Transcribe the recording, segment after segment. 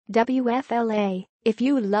WFLA, if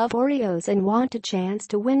you love Oreos and want a chance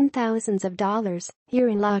to win thousands of dollars, you're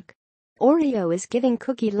in luck. Oreo is giving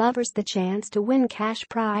cookie lovers the chance to win cash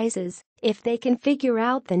prizes if they can figure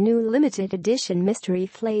out the new limited edition mystery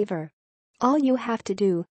flavor. All you have to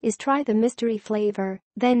do is try the mystery flavor,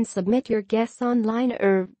 then submit your guess online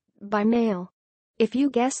or by mail. If you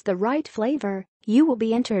guess the right flavor, you will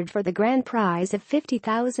be entered for the grand prize of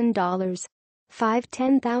 $50,000. 5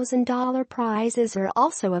 $10,000 prizes are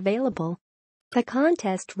also available. The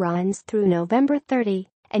contest runs through November 30,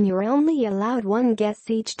 and you're only allowed one guess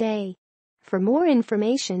each day. For more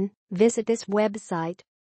information, visit this website.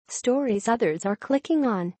 Stories others are clicking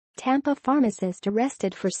on: Tampa pharmacist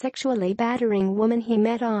arrested for sexually battering woman he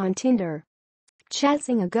met on Tinder.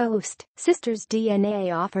 Chasing a ghost, sister's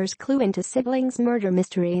DNA offers clue into siblings' murder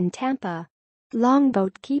mystery in Tampa.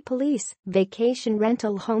 Longboat Key police, vacation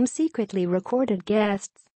rental home secretly recorded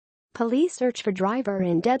guests. Police search for driver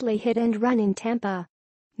in deadly hit and run in Tampa.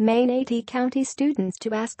 Maine 80 county students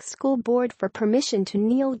to ask school board for permission to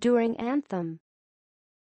kneel during anthem.